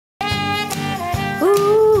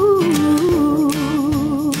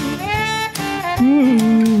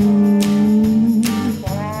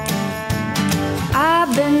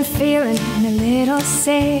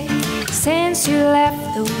sick since you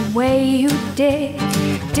left the way you did.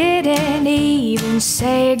 Didn't even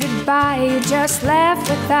say goodbye, you just left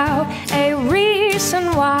without a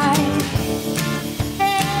reason why.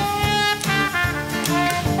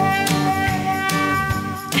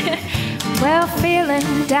 Well,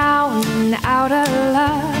 feeling down and out of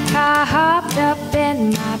luck, I hopped up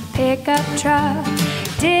in my pickup truck.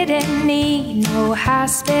 Didn't need no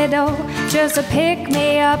hospital, just to pick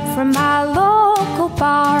me up from my local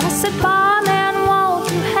bar. I said, barman, won't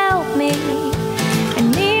you help me? I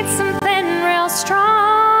need something real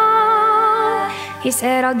strong. He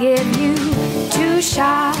said, I'll give you two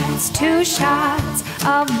shots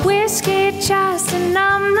of whiskey just to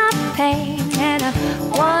numb the pain, and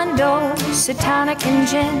one dose of tonic and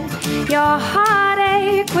gin. Your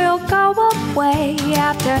heartache will go away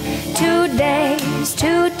after 2 days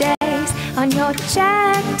on your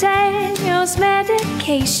Jack Daniels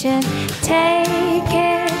medication. Take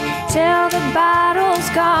it till the bottle's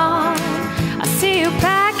gone. I'll see you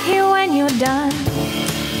back here when you're done.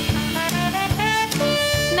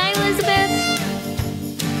 Night, Elizabeth.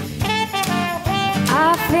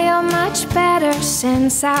 I feel much better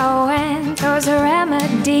since I went. Those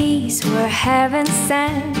remedies were heaven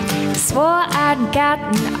sent. Swore I'd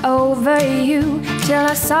gotten over you till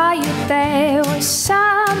I saw you there with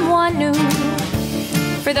someone new.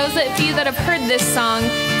 For those of you that have heard this song,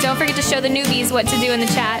 don't forget to show the newbies what to do in the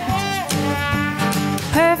chat.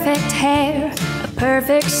 Perfect hair, a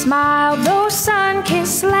perfect smile, those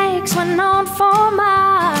sun-kissed legs went on for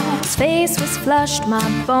miles. Face was flushed, my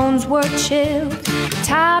bones were chilled.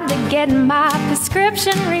 Time to get my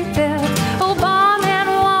prescription refilled. Oh, barman,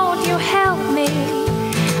 won't you help me?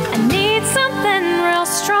 I need something real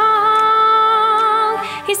strong.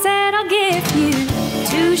 He said, I'll give you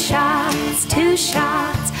two shots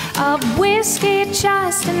of whiskey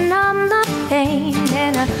just to numb the pain,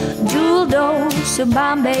 and a dual dose of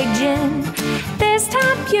Bombay gin. This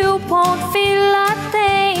time you won't feel a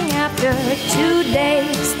thing after 2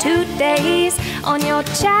 days on your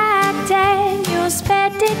Jack Daniels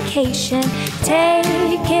medication.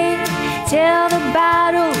 Take it till the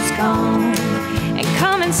battle's gone, and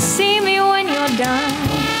come and see me when you're done.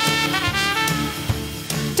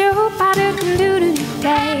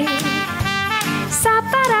 Do-ba-do-do-do-day,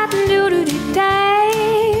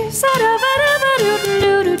 sa-ba-da-do-do-do-day,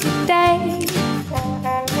 sa-da-ba-da-ba-do-do-do-day.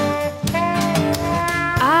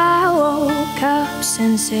 I woke up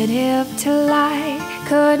sensitive to light,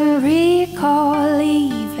 couldn't recall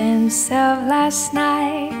events of last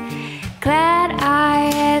night. Glad I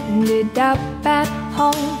ended up at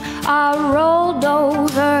home. I rolled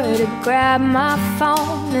over to grab my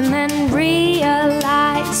phone and then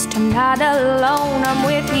realized I'm not alone. I'm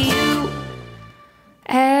with you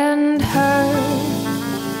and her.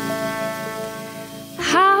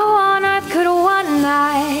 How on earth could one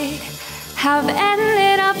night have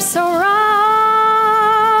ended up so wrong?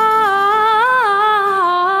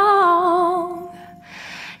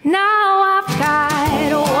 Now I've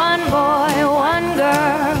got one boy, one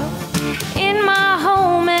girl in my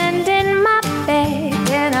home and in my bed,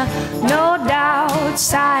 and no doubt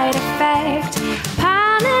side effect,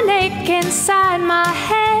 pounding ache inside my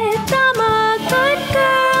head. I'm a good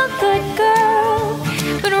girl,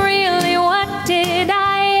 but really what did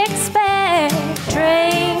I expect?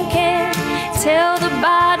 Drinking till the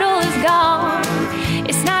bottle is gone,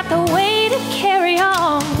 it's not the way to carry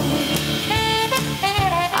on.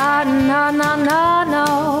 Ah, no, no, no, no.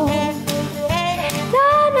 No,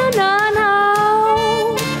 no, no, no.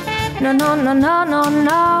 No, no, no, no, no,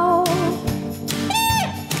 no.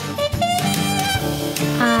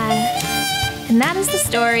 And that is the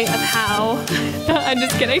story of how... I'm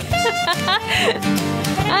just kidding.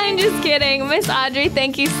 I'm just kidding. Miss Audrey,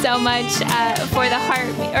 thank you so much for the heart...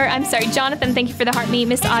 Or, I'm sorry, Jonathan, thank you for the heart meet.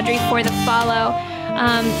 Miss Audrey for the follow.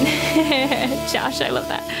 Josh, I love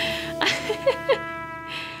that.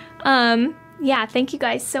 Yeah, thank you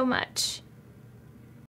guys so much.